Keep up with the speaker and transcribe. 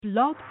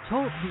Blog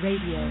Talk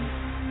Radio.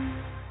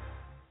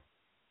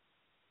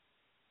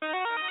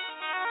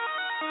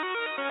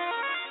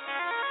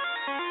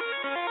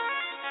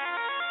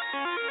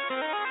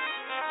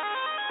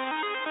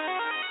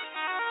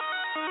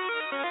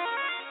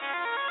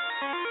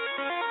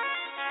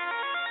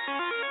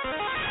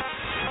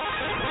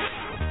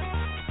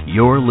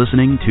 You're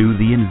listening to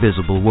The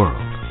Invisible World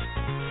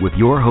with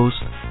your host,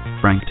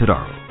 Frank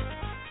Todaro.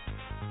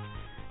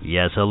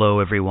 Yes,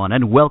 hello everyone,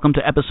 and welcome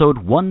to episode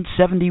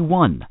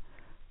 171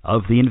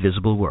 of The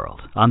Invisible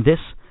World on this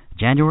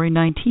January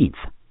 19th,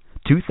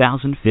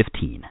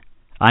 2015.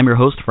 I'm your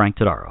host, Frank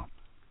Todaro.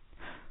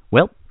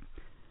 Well,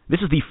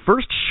 this is the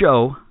first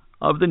show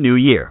of the new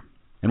year,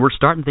 and we're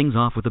starting things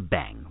off with a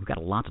bang. We've got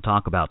a lot to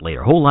talk about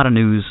later, a whole lot of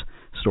news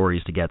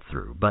stories to get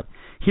through, but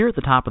here at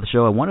the top of the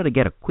show, I wanted to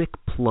get a quick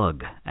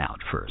plug out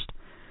first.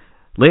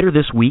 Later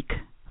this week,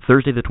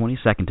 Thursday the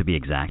 22nd to be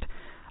exact,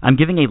 I'm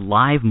giving a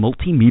live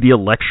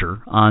multimedia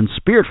lecture on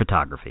spirit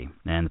photography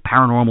and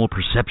paranormal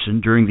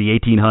perception during the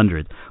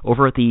 1800s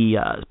over at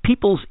the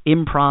People's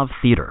Improv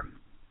Theater,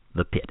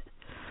 the Pit.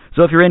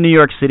 So if you're in New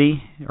York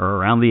City or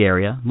around the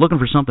area looking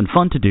for something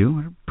fun to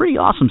do, a pretty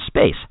awesome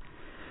space,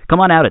 come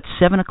on out at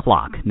 7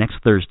 o'clock next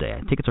Thursday.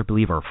 Tickets, I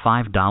believe, are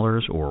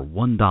 $5 or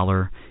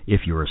 $1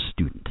 if you're a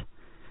student.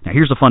 Now,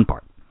 here's the fun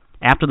part.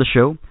 After the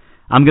show,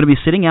 I'm going to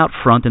be sitting out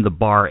front in the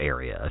bar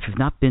area. If you've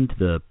not been to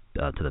the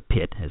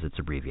Pit, as it's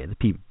abbreviated,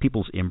 the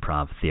People's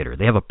Improv Theater,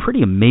 they have a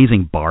pretty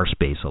amazing bar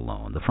space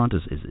alone. The front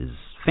is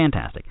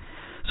fantastic.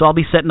 So I'll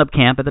be setting up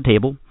camp at the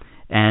table,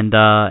 and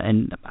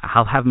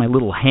I'll have my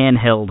little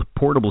handheld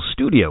portable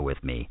studio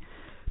with me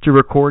to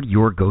record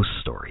your ghost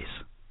stories.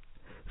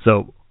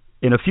 So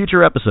in a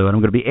future episode, I'm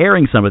going to be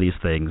airing some of these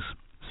things,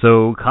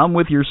 so come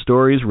with your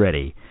stories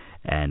ready,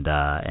 and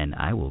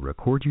I will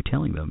record you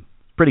telling them.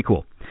 Pretty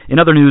cool. In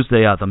other news,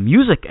 the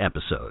music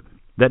episode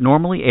that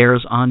normally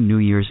airs on New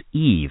Year's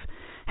Eve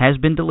has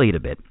been delayed a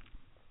bit,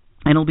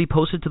 and it'll be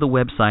posted to the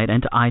website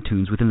and to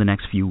iTunes within the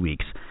next few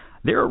weeks.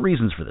 There are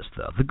reasons for this,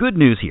 though. The good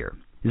news here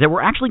is that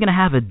we're actually going to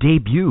have a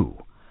debut,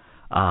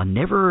 a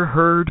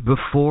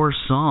never-heard-before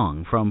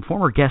song from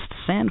former guest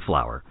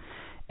Sandflower,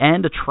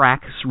 and a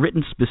track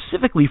written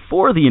specifically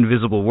for The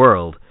Invisible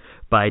World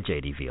by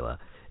J.D. Vila.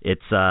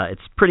 It's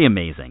pretty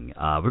amazing.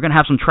 We're going to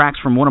have some tracks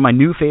from one of my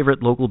new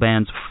favorite local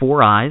bands,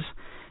 Four Eyes,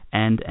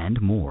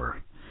 and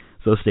more.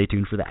 So stay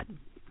tuned for that.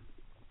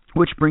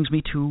 Which brings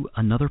me to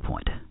another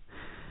point.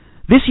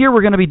 This year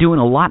we're going to be doing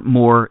a lot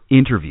more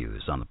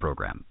interviews on the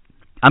program.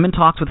 I'm in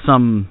talks with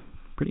some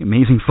pretty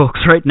amazing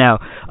folks right now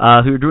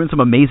who are doing some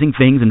amazing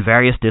things in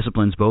various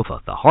disciplines, both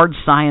the hard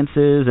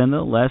sciences and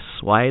the less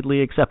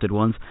widely accepted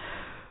ones.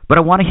 But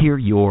I want to hear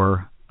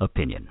your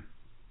opinion.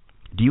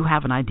 Do you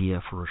have an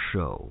idea for a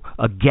show,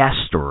 a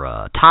guest, or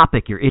a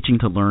topic you're itching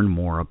to learn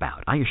more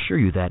about? I assure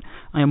you that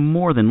I am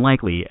more than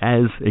likely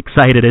as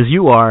excited as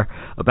you are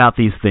about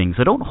these things.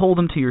 So don't hold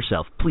them to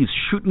yourself. Please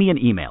shoot me an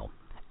email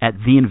at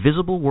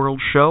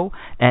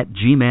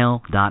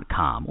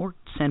theinvisibleworldshow@gmail.com or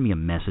send me a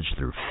message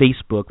through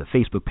Facebook, the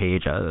Facebook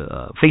page,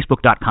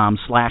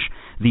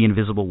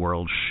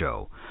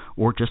 facebook.com/theinvisibleworldshow,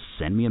 or just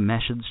send me a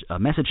message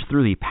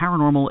through the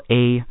Paranormal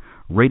A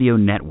Radio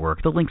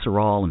Network. The links are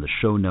all in the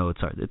show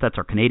notes. That's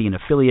our Canadian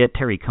affiliate,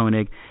 Terry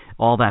Koenig.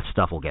 All that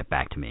stuff will get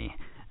back to me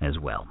as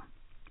well.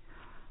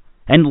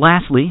 And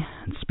lastly,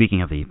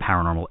 speaking of the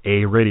Paranormal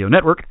A Radio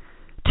Network,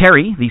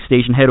 Terry, the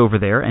station head over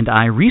there, and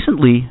I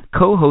recently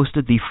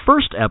co-hosted the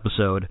first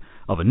episode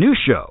of a new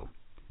show,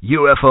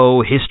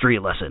 UFO History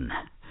Lesson.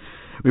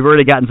 We've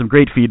already gotten some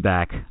great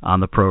feedback on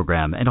the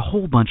program and a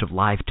whole bunch of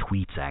live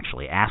tweets,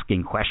 actually,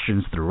 asking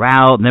questions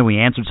throughout, and then we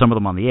answered some of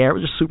them on the air. It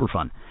was just super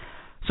fun.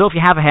 So if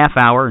you have a half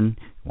hour and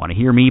want to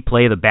hear me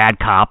play the bad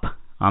cop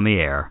on the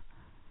air,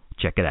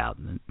 check it out.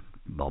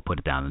 I'll put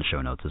it down in the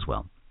show notes as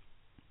well.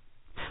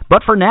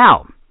 But for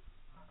now,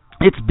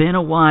 it's been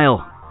a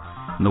while,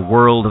 and the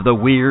world of the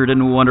weird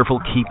and wonderful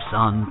keeps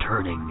on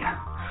turning.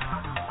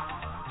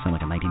 Sound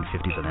like a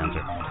 1950s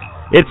announcer.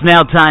 It's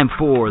now time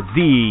for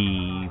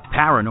the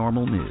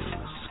paranormal news.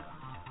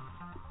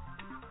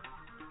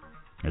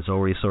 As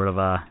always, sort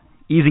of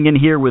easing in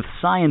here with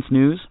science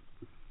news.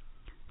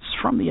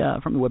 From the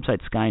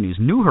website Sky News,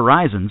 New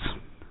Horizons,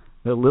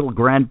 the little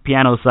grand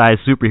piano-sized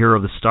superhero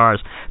of the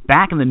stars,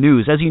 back in the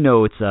news. As you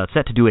know, it's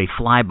set to do a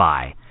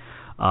flyby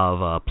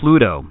of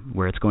Pluto,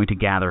 where it's going to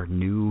gather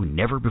new,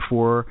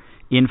 never-before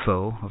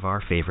info of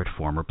our favorite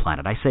former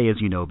planet. I say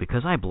as you know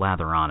because I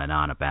blather on and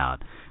on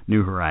about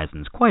New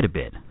Horizons quite a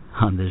bit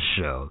on this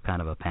show,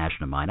 kind of a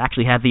passion of mine. I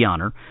actually had the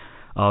honor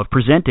of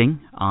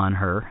presenting on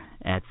her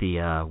at the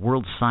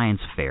World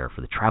Science Fair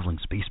for the Traveling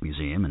Space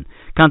Museum, and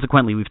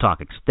consequently we've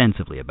talked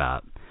extensively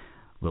about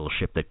Little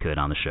Ship That Could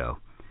on the show.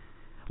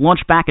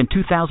 Launched back in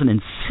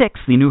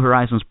 2006, the New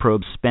Horizons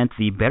probe spent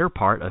the better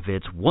part of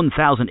its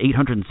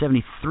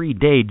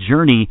 1,873-day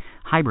journey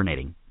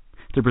hibernating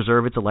to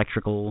preserve its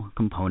electrical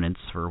components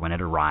for when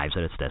it arrives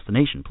at its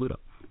destination, Pluto.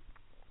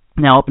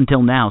 Now, up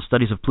until now,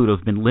 studies of Pluto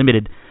have been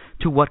limited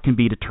to what can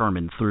be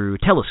determined through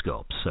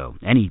telescopes, so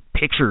any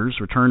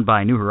pictures returned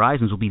by New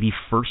Horizons will be the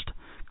first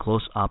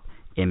close-up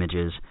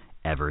images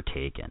ever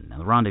taken. Now,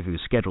 the rendezvous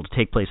is scheduled to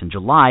take place in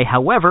July.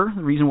 However,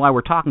 the reason why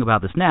we're talking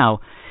about this now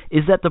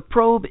is that the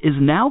probe is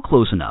now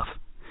close enough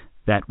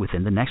that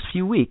within the next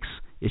few weeks,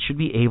 it should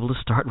be able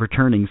to start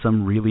returning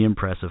some really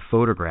impressive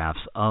photographs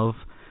of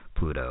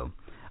Pluto.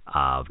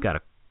 I've got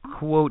a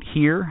quote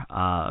here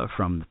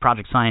from the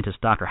project scientist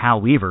Dr.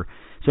 Hal Weaver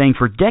saying,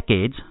 "For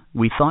decades,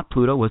 we thought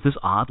Pluto was this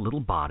odd little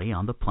body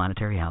on the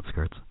planetary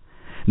outskirts.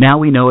 Now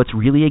we know it's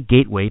really a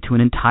gateway to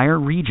an entire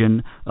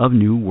region of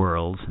new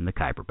worlds in the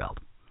Kuiper Belt.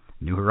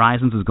 New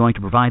Horizons is going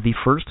to provide the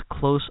first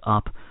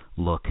close-up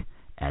look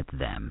at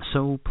them."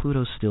 So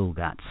Pluto's still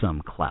got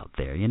some clout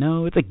there, you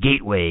know? It's a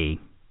gateway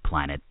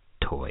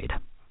planetoid.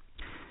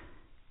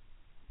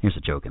 Here's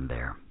a joke in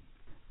there.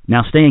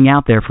 Now, staying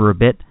out there for a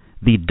bit,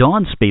 the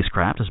Dawn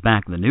spacecraft is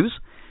back in the news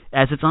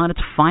as it's on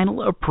its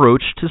final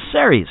approach to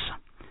Ceres,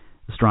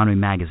 Astronomy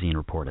Magazine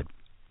reported.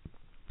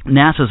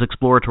 NASA's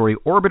exploratory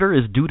orbiter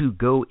is due to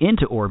go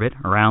into orbit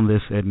around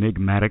this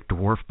enigmatic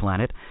dwarf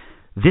planet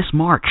this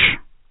March.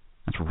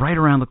 That's right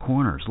around the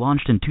corner. It's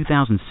launched in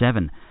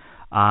 2007.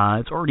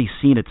 It's already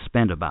seen it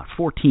spend about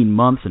 14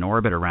 months in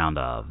orbit around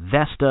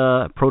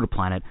Vesta, a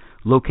protoplanet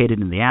located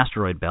in the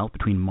asteroid belt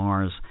between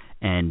Mars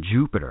and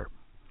Jupiter.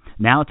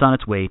 Now it's on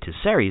its way to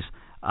Ceres.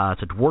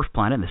 It's a dwarf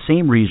planet in the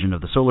same region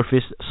of the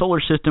solar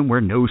system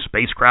where no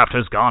spacecraft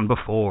has gone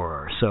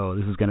before. So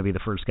this is going to be the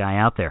first guy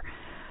out there.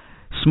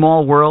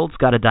 Small world's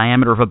got a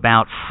diameter of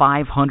about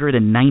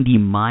 590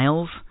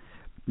 miles.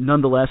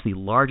 Nonetheless, the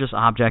largest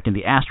object in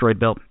the asteroid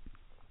belt,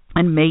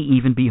 and may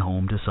even be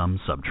home to some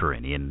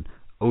subterranean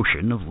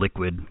ocean of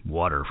liquid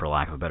water, for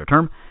lack of a better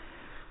term.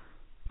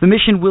 The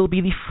mission will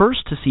be the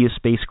first to see a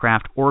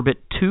spacecraft orbit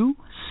two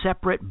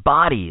separate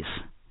bodies,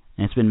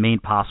 and it's been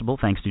made possible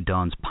thanks to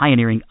Dawn's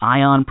pioneering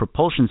ion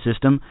propulsion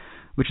system,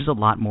 which is a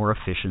lot more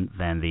efficient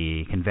than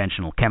the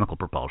conventional chemical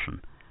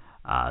propulsion.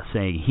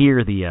 Saying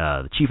here,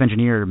 the chief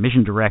engineer,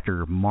 mission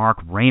director, Mark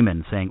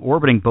Raymond, saying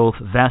orbiting both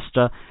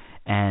Vesta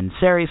and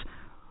Ceres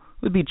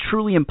would be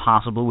truly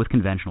impossible with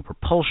conventional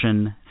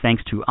propulsion.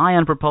 Thanks to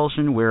ion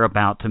propulsion, we're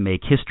about to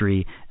make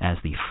history as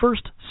the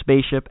first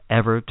spaceship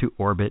ever to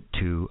orbit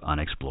two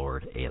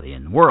unexplored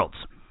alien worlds.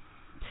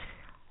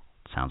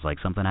 Sounds like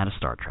something out of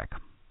Star Trek.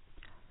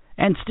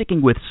 And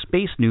sticking with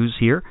space news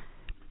here,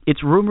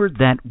 it's rumored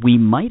that we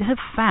might have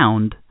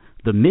found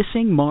the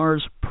missing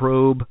Mars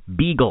probe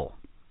Beagle.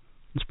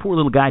 This poor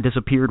little guy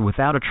disappeared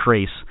without a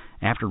trace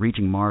after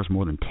reaching Mars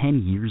more than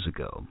 10 years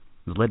ago.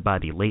 It was led by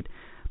the late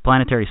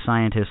planetary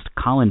scientist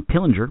Colin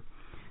Pillinger.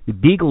 The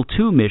Beagle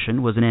 2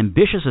 mission was an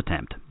ambitious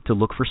attempt to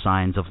look for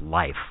signs of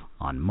life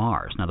on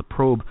Mars. Now, the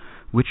probe,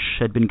 which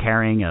had been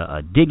carrying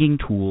a digging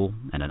tool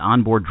and an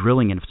onboard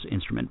drilling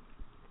instrument,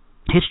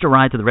 hitched a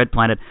ride to the red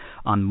planet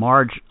on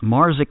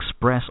Mars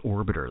Express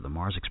orbiter, the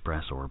Mars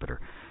Express orbiter.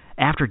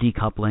 After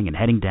decoupling and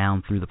heading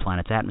down through the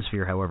planet's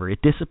atmosphere, however,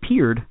 it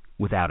disappeared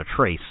without a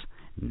trace,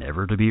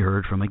 never to be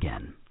heard from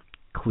again.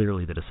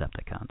 Clearly the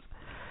Decepticons.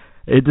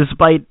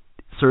 Despite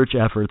search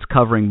efforts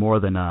covering more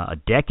than a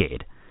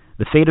decade,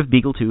 the fate of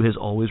Beagle 2 has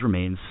always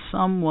remained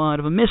somewhat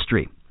of a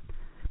mystery.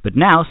 But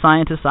now,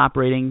 scientists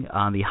operating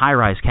on the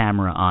HiRISE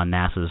camera on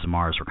NASA's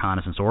Mars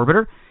Reconnaissance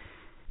Orbiter,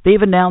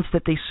 they've announced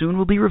that they soon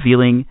will be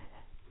revealing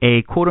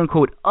a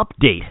quote-unquote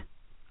update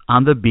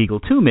on the Beagle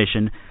 2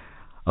 mission,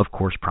 of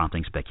course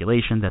prompting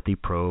speculation that the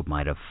probe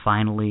might have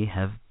finally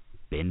have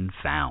been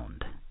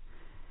found.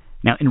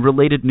 Now, in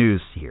related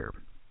news here,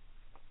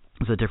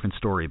 it's a different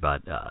story,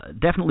 but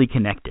definitely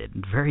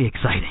connected. Very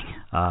exciting.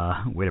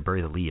 Way to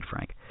bury the lead,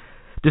 Frank.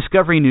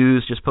 Discovery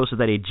News just posted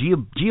that a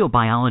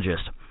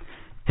geobiologist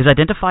has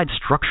identified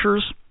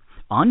structures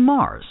on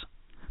Mars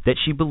that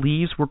she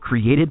believes were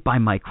created by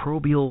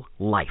microbial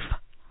life.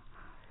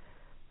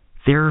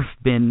 There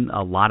have been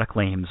a lot of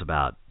claims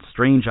about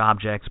strange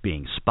objects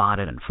being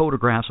spotted in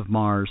photographs of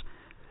Mars,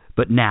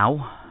 but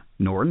now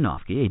Norton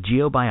Nofke, a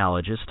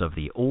geobiologist of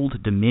the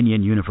Old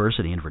Dominion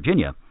University in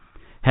Virginia,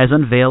 has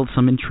unveiled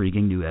some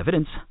intriguing new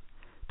evidence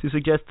to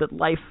suggest that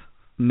life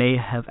may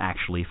have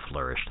actually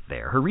flourished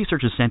there. Her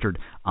research is centered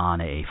on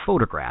a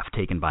photograph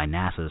taken by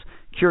NASA's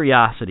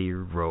Curiosity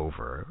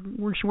rover.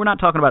 We're not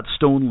talking about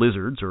stone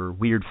lizards or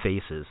weird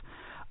faces.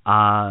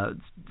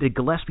 The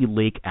Gillespie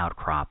Lake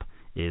outcrop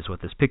is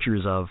what this picture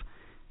is of.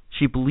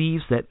 She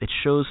believes that it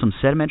shows some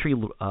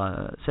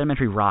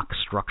sedimentary rock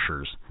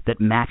structures that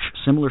match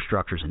similar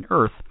structures in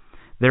Earth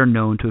that are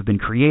known to have been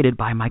created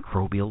by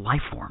microbial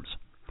life forms.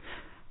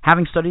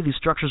 Having studied these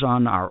structures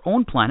on our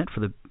own planet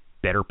for the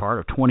better part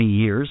of 20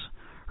 years,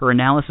 her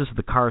analysis of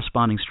the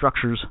corresponding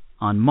structures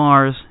on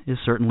Mars is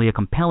certainly a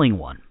compelling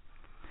one.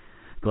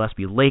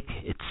 Gillespie Lake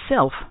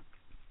itself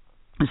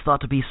is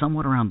thought to be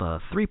somewhat around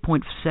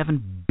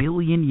 3.7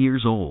 billion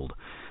years old,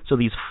 so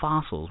these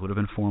fossils would have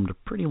been formed a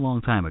pretty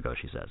long time ago,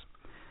 she says.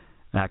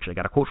 Actually, I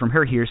got a quote from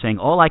her here saying,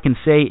 "All I can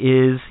say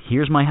is,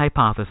 here's my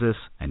hypothesis,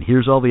 and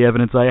here's all the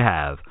evidence I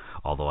have.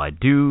 Although I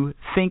do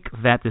think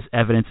that this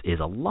evidence is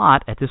a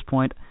lot at this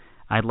point,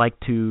 I'd like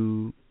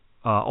to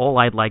all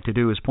I'd like to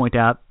do is point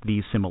out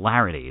these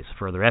similarities.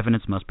 Further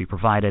evidence must be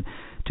provided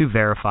to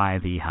verify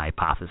the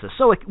hypothesis.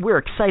 So we're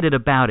excited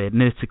about it,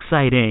 and it's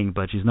exciting,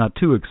 but she's not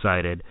too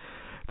excited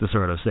to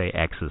sort of say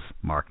X is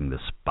marking the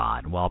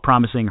spot, while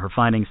promising her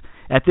findings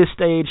at this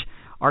stage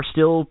are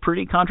still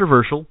pretty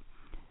controversial,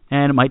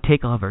 and it might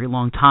take a very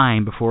long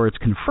time before it's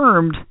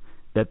confirmed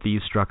that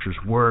these structures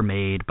were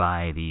made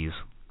by these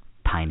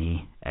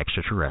tiny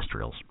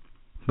extraterrestrials,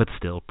 but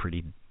still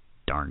pretty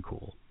darn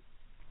cool.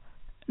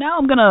 Now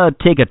I'm going to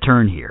take a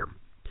turn here.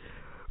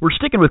 We're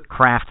sticking with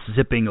crafts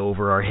zipping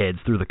over our heads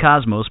through the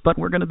cosmos, but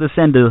we're going to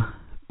descend a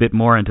bit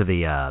more into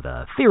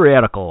the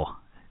theoretical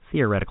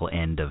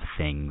end of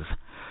things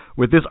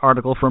with this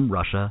article from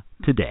Russia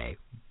Today.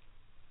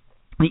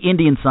 The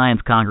Indian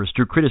Science Congress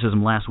drew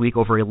criticism last week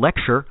over a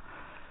lecture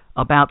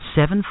about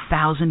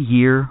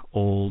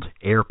 7,000-year-old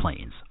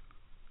airplanes.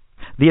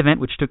 The event,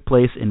 which took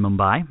place in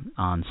Mumbai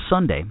on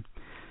Sunday,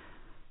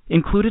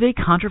 included a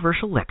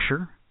controversial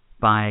lecture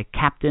by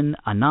Captain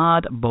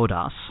Anand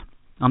Bodas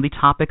on the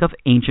topic of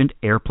ancient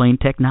airplane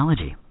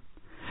technology.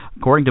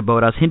 According to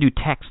Bodas, Hindu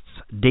texts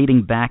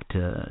dating back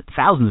to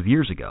thousands of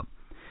years ago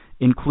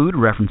include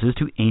references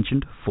to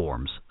ancient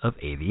forms of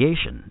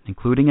aviation,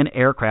 including an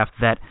aircraft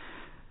that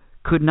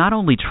could not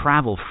only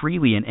travel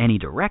freely in any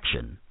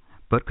direction,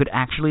 but could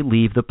actually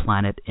leave the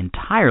planet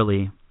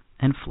entirely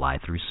and fly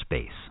through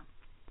space.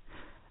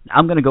 Now,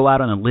 I'm going to go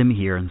out on a limb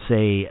here and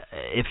say,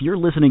 if you're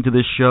listening to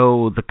this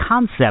show, the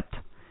concept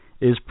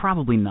is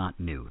probably not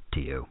new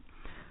to you.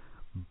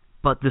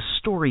 But the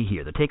story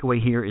here, the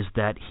takeaway here, is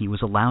that he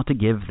was allowed to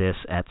give this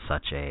at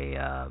such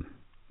a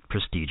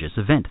prestigious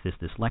event,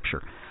 this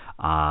lecture.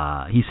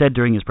 He said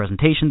during his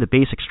presentation the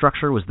basic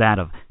structure was that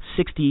of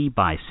 60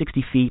 by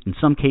 60 feet, in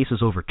some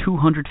cases over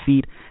 200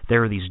 feet.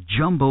 There are these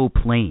jumbo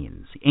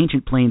planes. The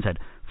ancient planes had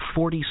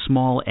 40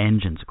 small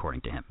engines,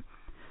 according to him.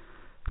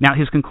 Now,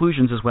 his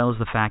conclusions, as well as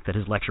the fact that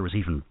his lecture was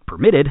even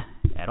permitted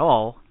at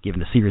all, given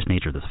the serious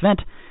nature of this event,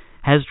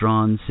 has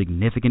drawn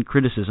significant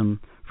criticism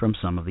from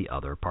some of the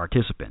other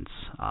participants.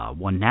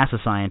 One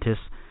NASA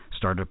scientist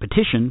started a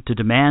petition to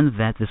demand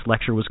that this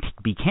lecture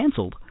be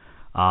canceled.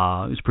 He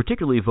was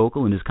particularly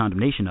vocal in his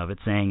condemnation of it,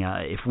 saying,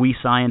 if we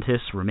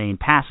scientists remain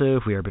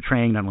passive, we are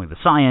betraying not only the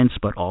science,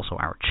 but also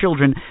our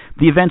children.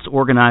 The event's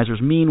organizers,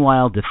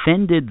 meanwhile,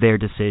 defended their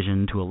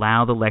decision to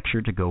allow the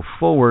lecture to go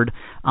forward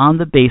on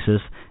the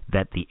basis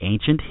that the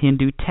ancient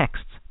Hindu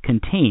texts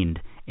contained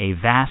a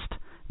vast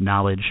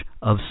knowledge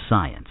of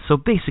science. So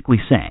basically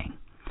saying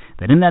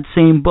that in that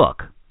same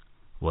book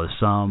was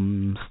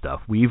some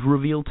stuff we've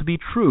revealed to be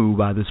true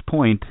by this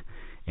point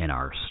in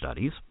our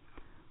studies.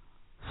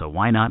 So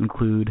why not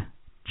include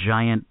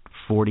giant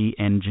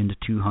 40-engined,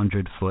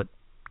 200-foot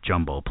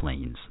jumbo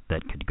planes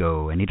that could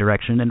go any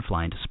direction and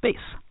fly into space?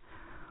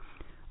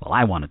 Well,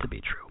 I want it to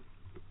be true.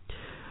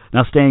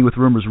 Now, staying with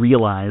rumors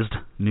realized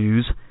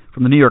news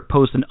from the New York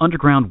Post, an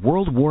underground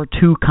World War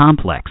II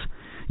complex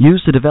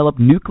used to develop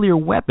nuclear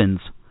weapons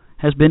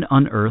has been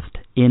unearthed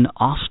in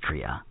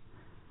Austria.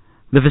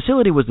 The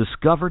facility was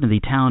discovered in the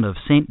town of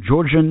St.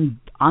 Georgen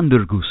an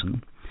der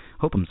Gusen,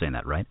 hope I'm saying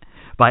that right,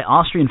 by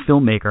Austrian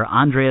filmmaker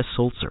Andreas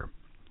Sulzer.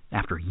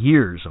 After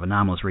years of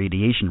anomalous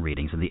radiation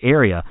readings in the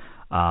area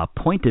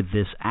pointed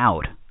this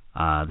out,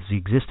 the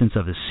existence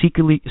of the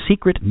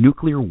secret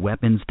nuclear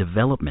weapons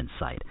development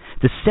site.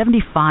 The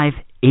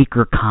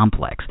 75-acre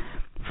complex,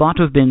 thought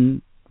to have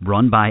been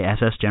run by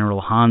SS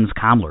General Hans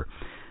Kammler.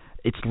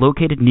 It's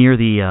located near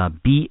the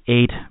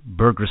B-8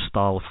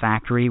 Burgerstahl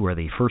factory where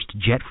the first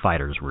jet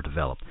fighters were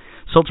developed.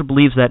 Sulzer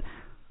believes that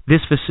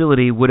this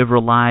facility would have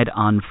relied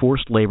on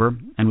forced labor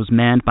and was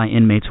manned by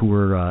inmates who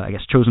were,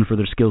 chosen for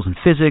their skills in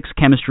physics,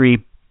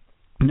 chemistry,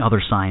 and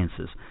other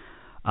sciences.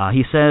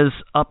 He says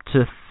up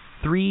to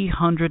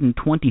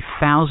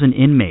 320,000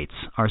 inmates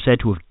are said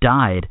to have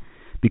died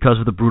because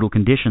of the brutal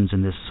conditions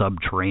in this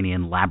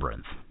subterranean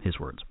labyrinth, his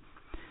words.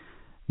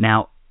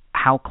 Now,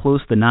 how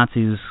close the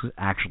Nazis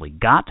actually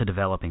got to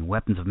developing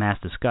weapons of mass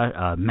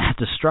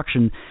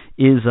destruction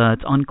is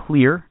it's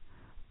unclear.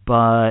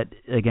 But,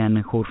 again,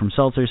 a quote from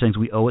Sulzer saying,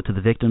 we owe it to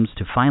the victims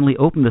to finally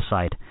open the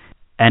site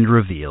and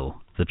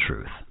reveal the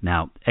truth.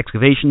 Now,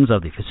 excavations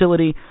of the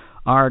facility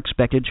are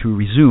expected to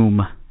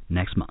resume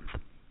next month.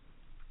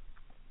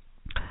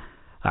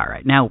 All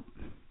right, now,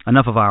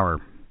 enough of our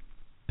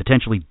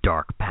potentially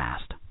dark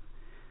past.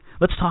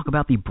 Let's talk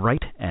about the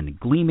bright and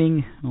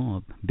gleaming, a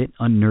bit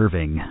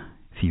unnerving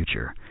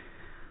future.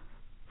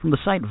 From the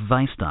site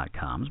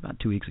Vice.com, it's about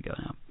 2 weeks ago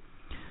now.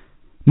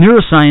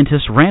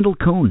 Neuroscientist Randall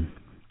Cohn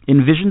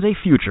envisions a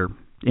future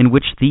in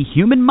which the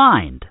human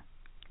mind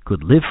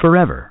could live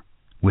forever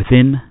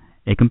within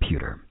a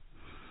computer.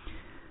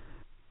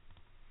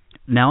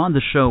 Now, on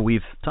the show,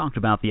 we've talked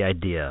about the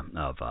idea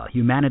of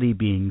humanity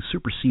being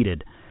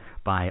superseded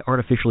by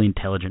artificially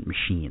intelligent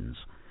machines.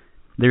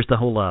 There's the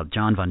whole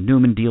John von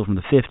Neumann deal from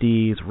the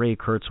 50s, Ray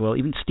Kurzweil,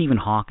 even Stephen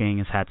Hawking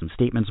has had some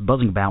statements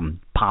buzzing about in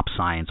pop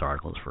science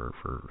articles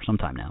for some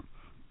time now.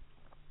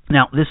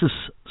 Now, this is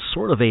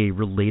sort of a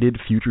related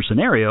future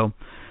scenario,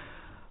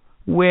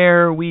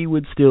 where we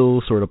would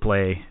still sort of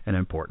play an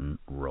important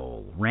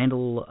role.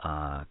 Randall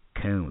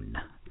Cohn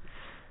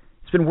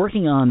has been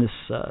working on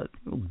this,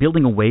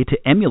 building a way to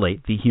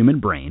emulate the human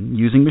brain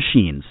using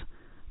machines.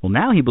 Well,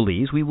 now he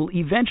believes we will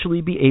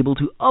eventually be able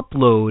to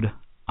upload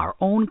our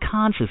own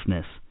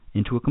consciousness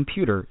into a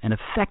computer and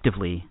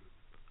effectively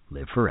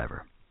live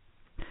forever.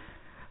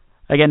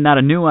 Again, not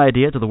a new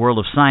idea to the world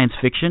of science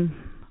fiction,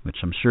 which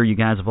I'm sure you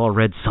guys have all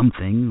read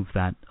something of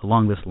that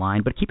along this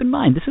line, but keep in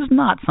mind, this is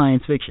not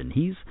science fiction.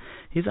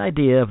 His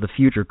idea of the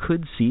future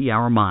could see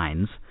our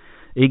minds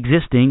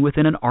existing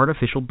within an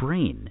artificial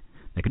brain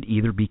that could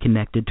either be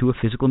connected to a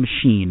physical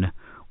machine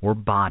or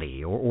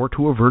body, or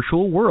to a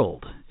virtual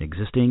world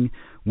existing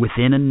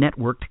within a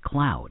networked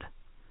cloud.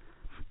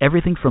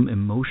 Everything from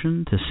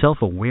emotion to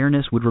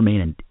self-awareness would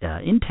remain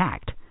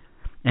intact,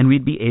 and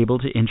we'd be able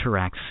to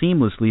interact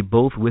seamlessly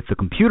both with the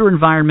computer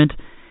environment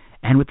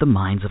and with the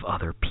minds of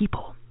other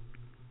people.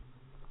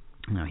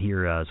 Now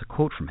here is a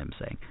quote from him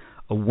saying,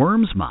 "A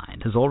worm's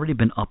mind has already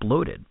been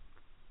uploaded,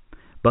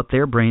 but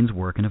their brains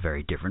work in a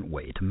very different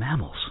way to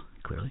mammals,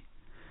 clearly.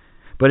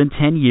 But in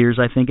 10 years,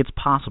 I think it's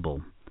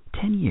possible,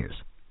 10 years,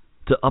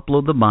 to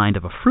upload the mind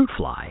of a fruit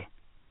fly.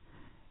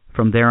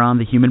 From there on,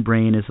 the human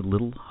brain is a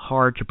little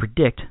hard to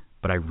predict,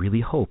 but I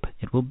really hope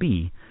it will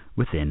be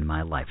within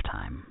my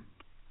lifetime."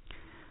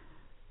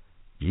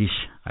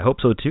 Yeesh, I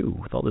hope so too.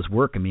 With all this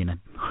work, I mean,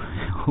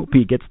 I hope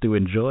he gets to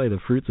enjoy the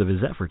fruits of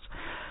his efforts.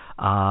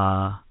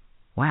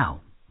 Wow.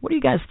 What do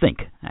you guys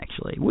think,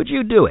 actually? Would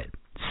you do it?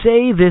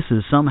 Say this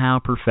is somehow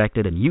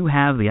perfected and you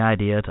have the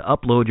idea to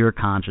upload your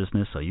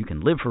consciousness so you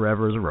can live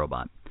forever as a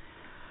robot.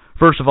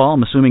 First of all,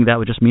 I'm assuming that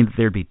would just mean that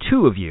there'd be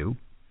two of you.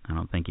 I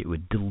don't think it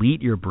would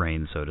delete your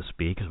brain, so to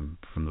speak,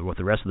 from what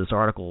the rest of this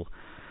article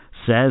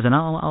says, and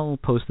I'll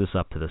post this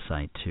up to the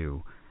site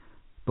too.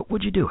 But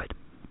would you do it?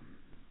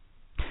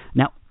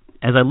 Now,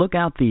 as I look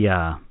out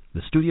the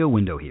studio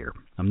window here,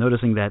 I'm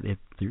noticing that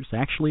there's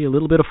actually a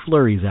little bit of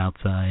flurries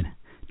outside,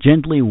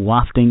 gently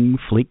wafting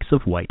flakes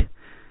of white,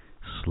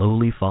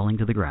 slowly falling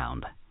to the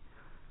ground.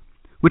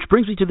 Which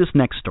brings me to this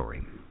next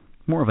story,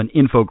 more of an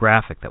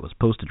infographic that was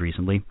posted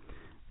recently.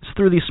 It's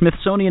through the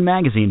Smithsonian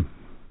Magazine.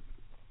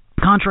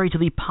 Contrary to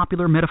the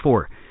popular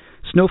metaphor,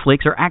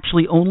 snowflakes are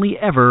actually only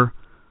ever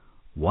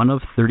one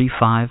of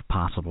 35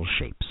 possible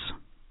shapes.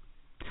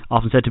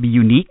 Often said to be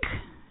unique.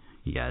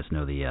 You guys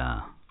know the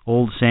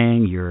old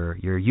saying, you're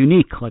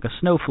unique like a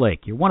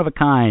snowflake, you're one of a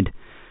kind.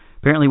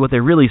 Apparently what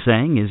they're really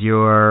saying is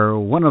you're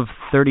one of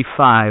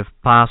 35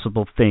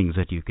 possible things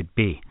that you could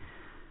be.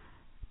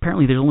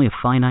 Apparently there's only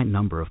a finite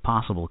number of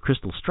possible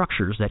crystal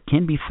structures that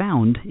can be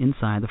found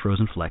inside the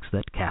frozen flecks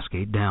that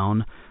cascade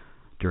down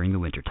during the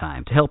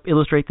wintertime. To help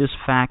illustrate this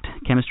fact,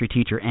 chemistry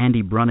teacher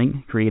Andy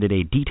Brunning created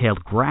a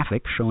detailed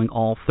graphic showing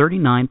all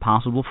 39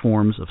 possible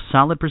forms of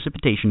solid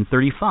precipitation,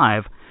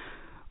 35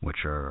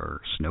 which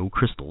are snow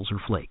crystals or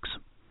flakes.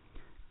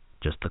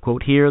 Just the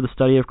quote here, the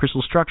study of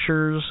crystal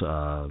structures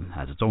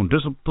has its own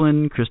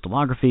discipline,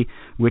 crystallography,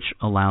 which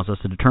allows us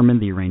to determine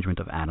the arrangement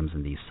of atoms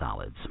in these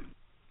solids.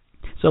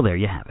 So there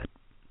you have it.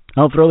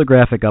 I'll throw the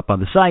graphic up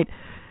on the site.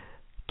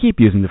 Keep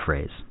using the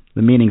phrase.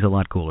 The meaning's a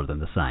lot cooler than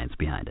the science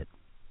behind it.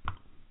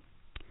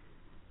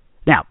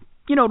 Now,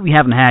 you know what we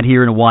haven't had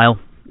here in a while?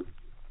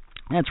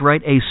 That's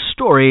right, a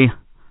story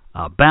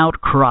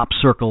about crop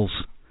circles.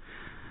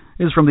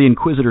 This is from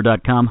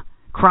theinquisitor.com.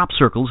 Crop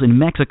circles in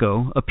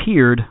Mexico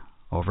appeared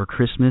over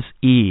Christmas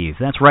Eve.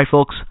 That's right,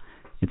 folks.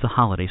 It's a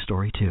holiday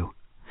story, too.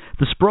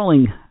 The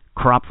sprawling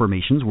crop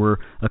formations were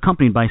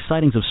accompanied by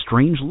sightings of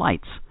strange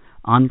lights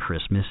on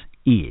Christmas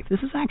Eve. This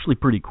is actually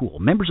pretty cool.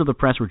 Members of the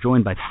press were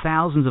joined by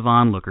thousands of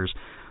onlookers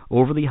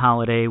over the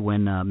holiday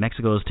when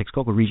Mexico's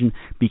Texcoco region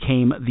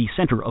became the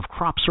center of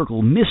crop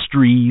circle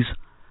mysteries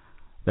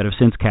that have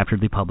since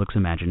captured the public's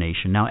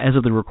imagination. Now, as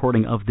of the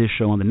recording of this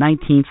show on the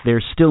 19th,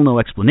 there's still no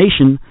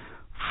explanation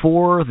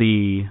for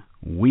the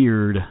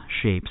weird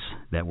shapes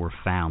that were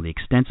found. The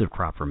extensive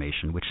crop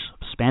formation, which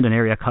spanned an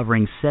area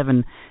covering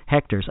 7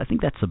 hectares. I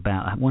think that's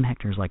about, 1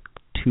 hectare is like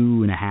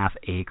 2.5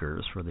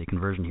 acres for the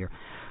conversion here.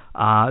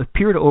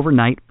 Appeared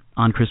overnight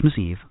on Christmas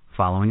Eve,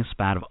 following a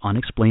spat of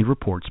unexplained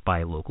reports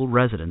by local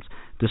residents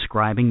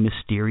describing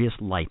mysterious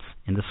lights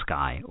in the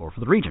sky over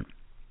the region.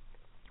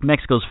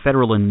 Mexico's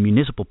federal and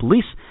municipal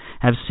police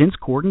have since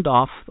cordoned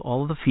off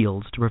all of the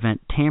fields to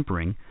prevent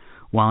tampering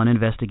while an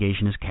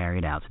investigation is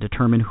carried out to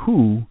determine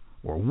who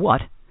or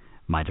what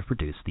might have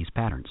produced these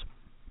patterns.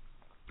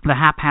 The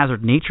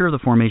haphazard nature of the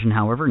formation,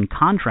 however, in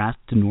contrast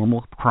to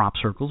normal crop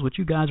circles, which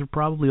you guys are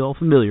probably all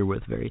familiar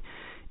with, very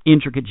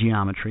intricate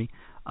geometry,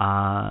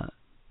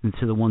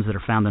 to the ones that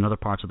are found in other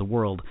parts of the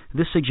world,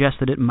 this suggests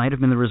that it might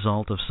have been the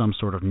result of some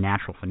sort of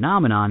natural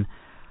phenomenon.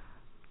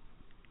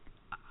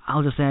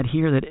 I'll just add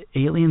here that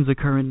aliens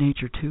occur in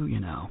nature too, you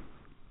know.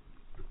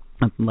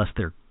 Unless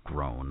they're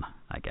grown,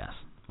 I guess,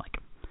 like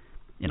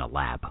in a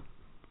lab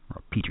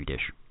or a petri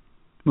dish.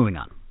 Moving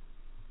on.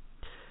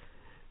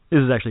 This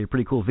is actually a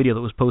pretty cool video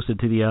that was posted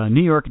to the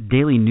New York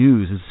Daily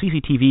News. It's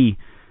CCTV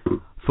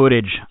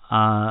footage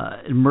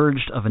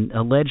emerged of an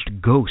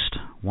alleged ghost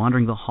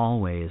wandering the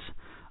hallways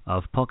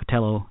of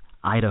Pocatello,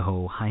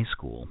 Idaho High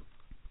School.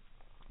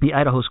 The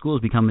Idaho school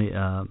has become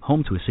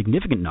home to a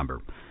significant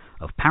number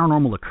of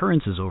paranormal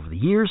occurrences over the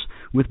years,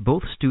 with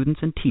both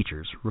students and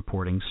teachers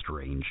reporting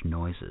strange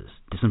noises,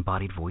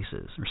 disembodied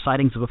voices, or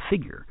sightings of a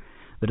figure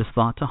that is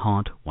thought to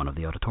haunt one of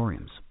the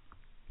auditoriums.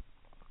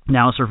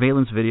 Now, a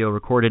surveillance video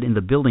recorded in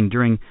the building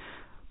during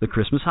the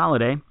Christmas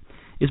holiday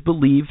is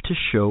believed to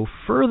show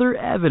further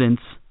evidence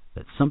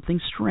that something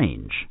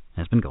strange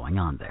has been going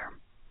on there.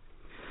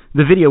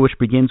 The video, which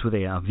begins with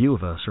a view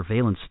of a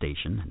surveillance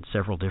station and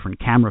several different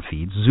camera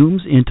feeds,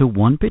 zooms into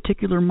one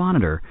particular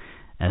monitor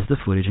as the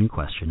footage in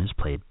question is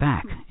played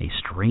back. A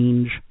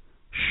strange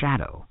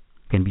shadow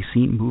can be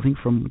seen moving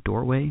from a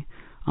doorway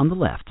on the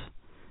left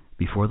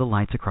before the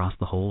lights across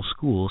the whole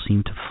school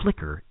seem to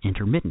flicker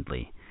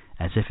intermittently,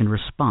 as if in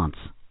response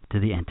to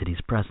the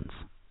entity's presence.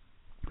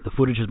 The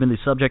footage has been the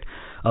subject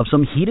of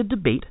some heated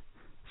debate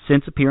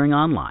since appearing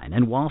online,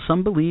 and while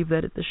some believe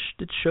that it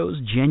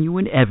shows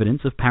genuine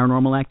evidence of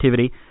paranormal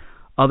activity,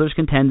 others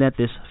contend that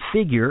this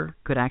figure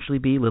could actually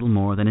be little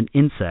more than an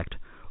insect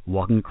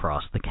walking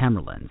across the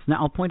camera lens. Now,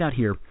 I'll point out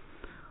here,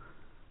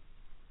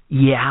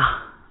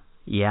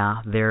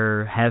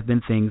 there have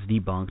been things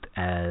debunked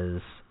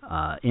as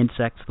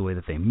insects, the way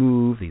that they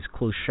move, these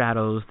close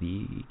shadows,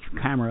 the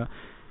camera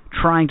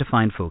trying to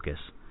find focus.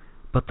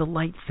 But the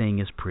light thing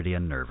is pretty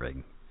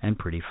unnerving and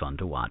pretty fun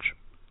to watch.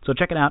 So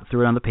check it out,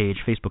 throw it on the page,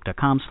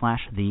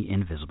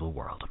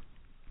 facebook.com/theinvisibleworld.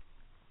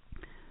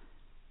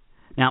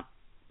 Now,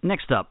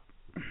 next up,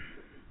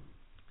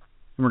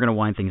 we're going to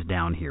wind things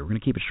down here. We're going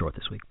to keep it short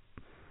this week.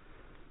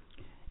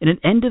 In an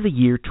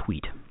end-of-the-year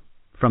tweet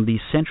from the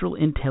Central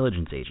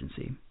Intelligence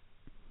Agency,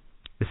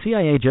 the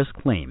CIA just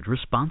claimed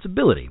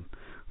responsibility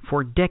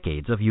for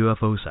decades of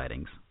UFO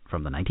sightings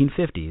from the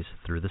 1950s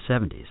through the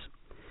 70s.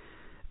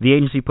 The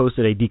agency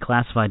posted a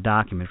declassified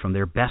document from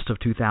their Best of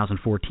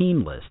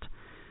 2014 list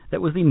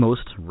that was the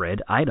most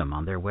read item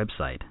on their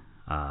website,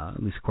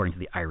 at least according to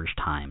the Irish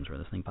Times, where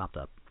this thing popped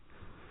up.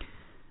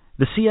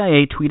 The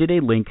CIA tweeted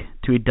a link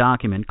to a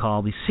document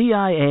called the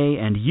CIA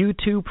and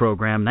U-2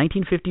 Program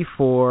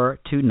 1954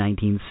 to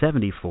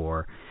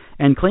 1974,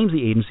 and claims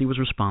the agency was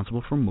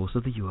responsible for most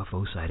of the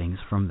UFO sightings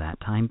from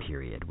that time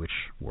period, which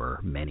were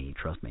many,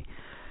 trust me.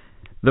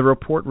 The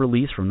report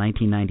released from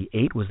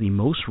 1998 was the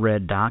most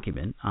read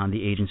document on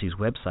the agency's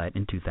website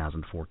in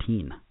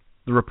 2014.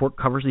 The report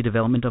covers the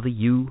development of the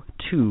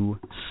U-2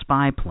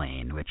 spy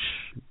plane, which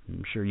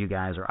I'm sure you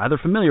guys are either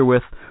familiar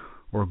with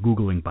or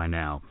Googling by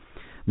now.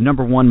 The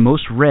number one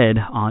most read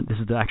on, this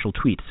is the actual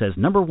tweet, says,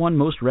 number one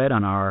most read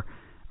on our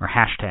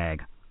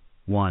hashtag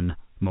one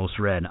most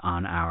read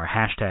on our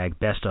hashtag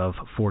best of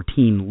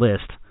 14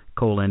 list,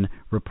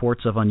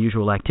 reports of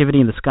unusual activity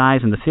in the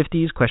skies in the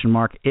 50s,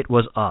 it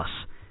was us.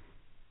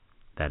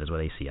 That is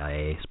what a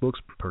CIA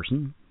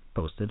spokesperson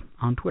posted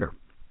on Twitter.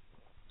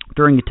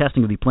 During the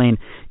testing of the plane,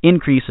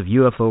 increase of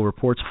UFO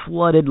reports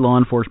flooded law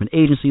enforcement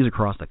agencies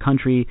across the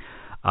country.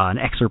 An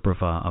excerpt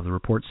of the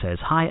report says,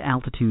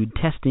 high-altitude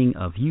testing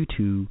of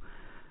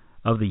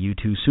the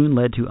U-2 soon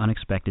led to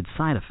unexpected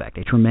side effect,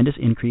 a tremendous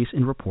increase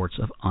in reports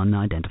of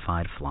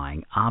unidentified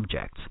flying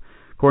objects.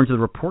 According to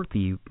the report,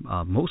 the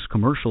most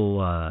commercial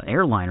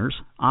airliners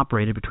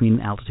operated between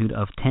an altitude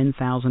of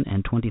 10,000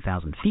 and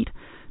 20,000 feet.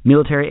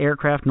 Military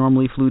aircraft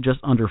normally flew just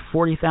under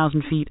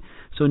 40,000 feet,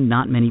 so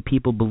not many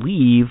people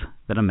believe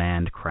that a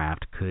manned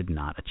craft could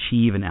not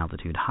achieve an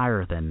altitude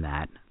higher than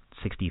that,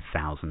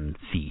 60,000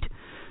 feet.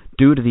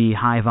 Due to the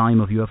high volume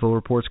of UFO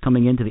reports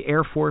coming into the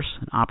Air Force,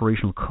 an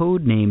operational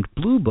code named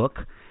Blue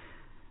Book,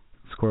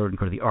 according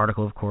to the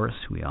article, of course,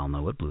 we all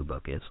know what Blue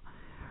Book is,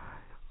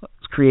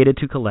 was created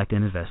to collect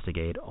and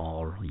investigate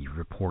all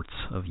reports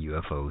of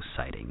UFO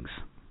sightings.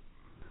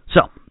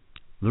 So,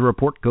 the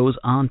report goes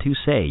on to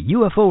say,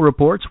 UFO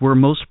reports were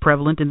most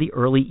prevalent in the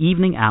early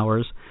evening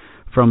hours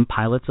from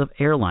pilots of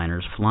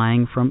airliners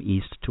flying from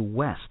east to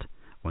west.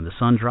 When the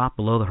sun dropped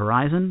below the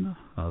horizon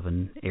of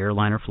an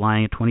airliner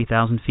flying at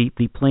 20,000 feet,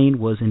 the plane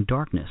was in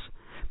darkness.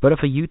 But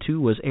if a U-2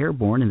 was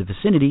airborne in the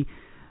vicinity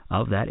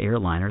of that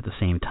airliner at the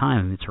same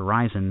time, its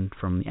horizon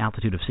from the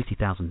altitude of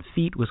 60,000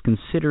 feet was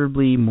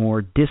considerably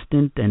more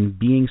distant, and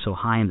being so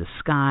high in the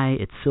sky,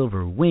 its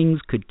silver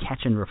wings could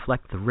catch and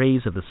reflect the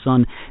rays of the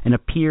sun and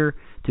appear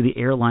to the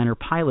airliner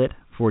pilot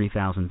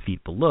 40,000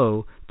 feet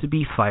below to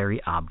be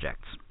fiery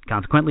objects.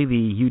 Consequently,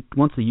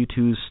 once the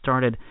U-2s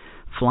started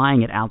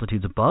flying at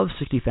altitudes above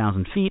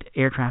 60,000 feet,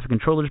 air traffic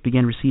controllers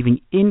began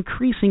receiving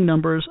increasing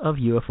numbers of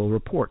UFO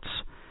reports.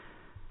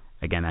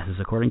 Again, that is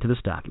according to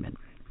this document.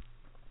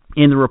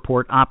 In the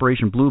report,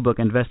 Operation Blue Book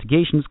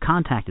Investigations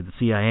contacted the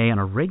CIA on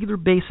a regular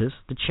basis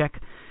to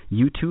check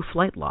U-2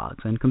 flight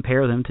logs and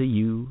compare them to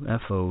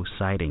UFO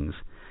sightings.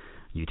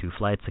 U-2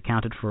 flights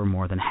accounted for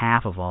more than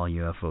half of all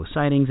UFO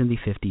sightings in the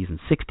 50s and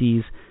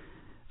 60s,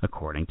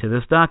 according to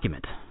this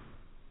document.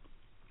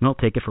 Well,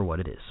 take it for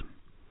what it is.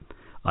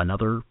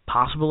 Another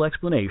possible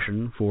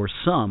explanation for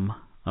some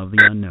of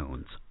the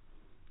unknowns.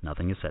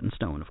 Nothing is set in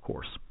stone, of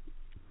course.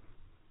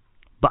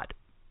 But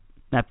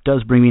that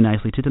does bring me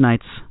nicely to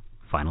tonight's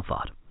final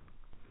thought.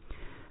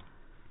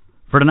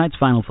 For tonight's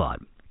final thought,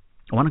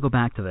 I want to go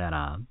back to that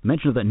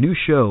mention of that new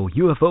show,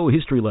 UFO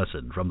History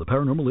Lesson from the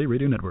Paranormal A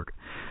Radio Network.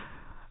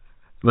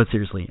 But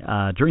seriously,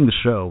 during the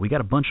show, we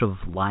got a bunch of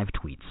live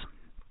tweets.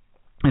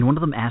 And one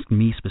of them asked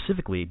me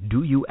specifically,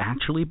 do you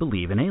actually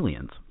believe in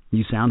aliens?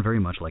 You sound very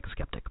much like a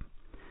skeptic.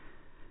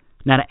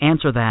 Now, to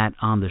answer that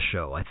on the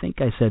show, I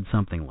think I said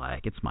something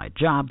like, it's my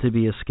job to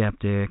be a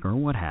skeptic, or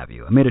what have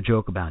you. I made a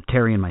joke about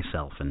Terry and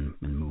myself and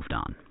moved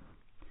on.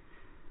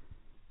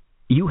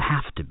 You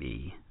have to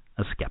be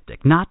a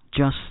skeptic, not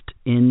just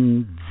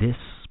in this,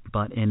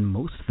 but in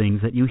most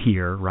things that you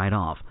hear right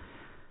off.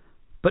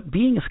 But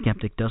being a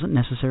skeptic doesn't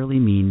necessarily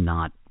mean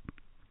not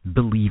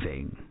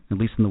believing, at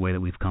least in the way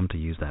that we've come to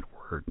use that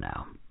word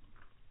now.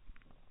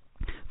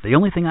 The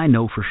only thing I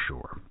know for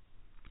sure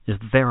is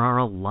that there are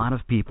a lot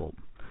of people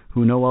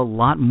who know a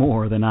lot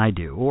more than I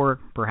do, or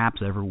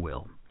perhaps ever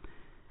will.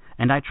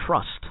 And I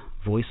trust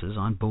voices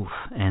on both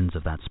ends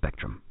of that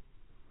spectrum.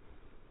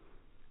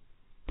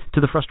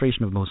 To the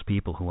frustration of most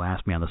people who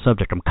ask me on the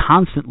subject, I'm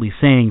constantly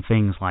saying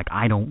things like,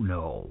 I don't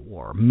know,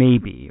 or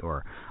maybe,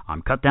 or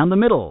I'm cut down the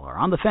middle, or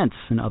on the fence,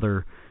 and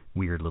other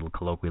weird little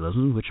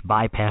colloquialisms which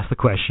bypass the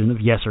question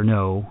of yes or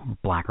no, or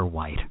black or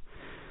white,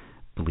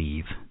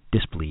 believe,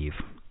 disbelieve,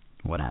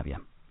 what have you.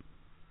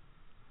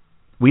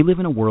 We live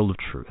in a world of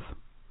truth,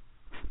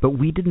 but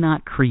we did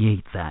not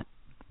create that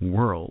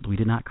world. We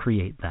did not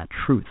create that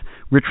truth.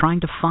 We're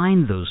trying to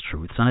find those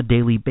truths on a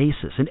daily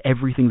basis in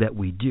everything that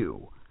we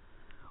do.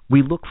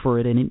 We look for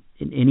it in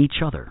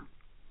each other,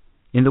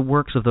 in the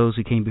works of those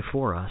who came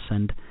before us,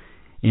 and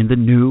in the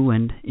new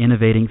and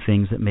innovating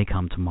things that may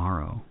come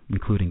tomorrow,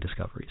 including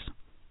discoveries.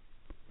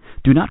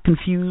 Do not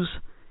confuse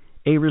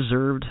a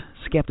reserved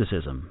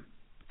skepticism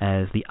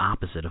as the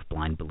opposite of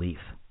blind belief.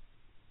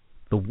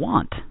 The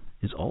want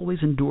is always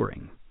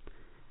enduring.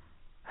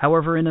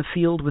 However, in a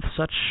field with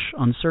such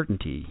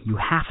uncertainty, you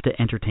have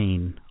to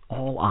entertain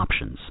all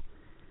options,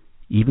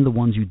 even the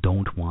ones you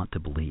don't want to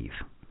believe.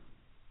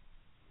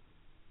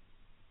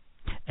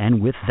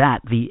 And with that,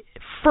 the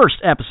first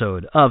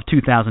episode of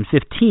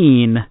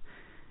 2015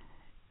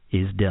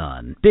 is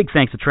done. Big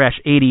thanks to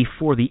Trash80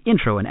 for the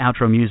intro and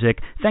outro music.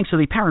 Thanks to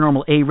the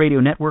Paranormal A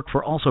Radio Network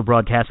for also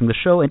broadcasting the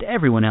show, and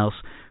everyone else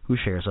who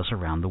shares us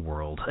around the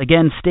world.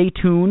 Again, stay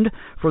tuned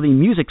for the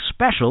music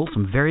special,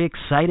 some very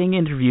exciting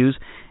interviews,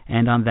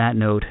 and on that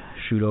note,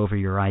 shoot over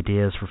your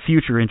ideas for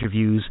future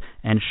interviews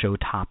and show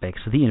topics,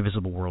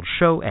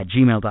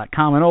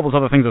 theinvisibleworldshow@gmail.com, and all those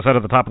other things I said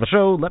at the top of the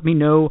show. Let me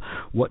know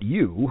what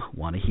you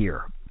want to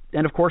hear.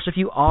 And of course, if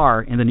you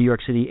are in the New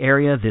York City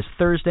area this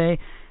Thursday,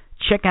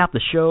 check out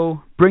the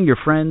show, bring your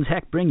friends,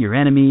 heck, bring your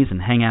enemies,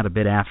 and hang out a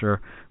bit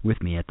after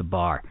with me at the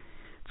bar.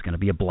 It's going to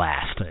be a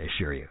blast, I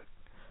assure you.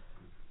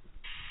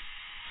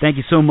 Thank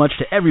you so much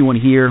to everyone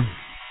here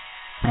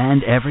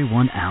and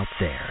everyone out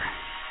there.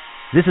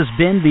 This has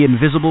been The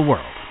Invisible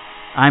World.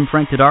 I'm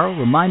Frank Todaro,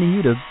 reminding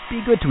you to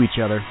be good to each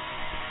other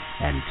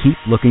and keep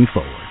looking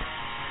forward.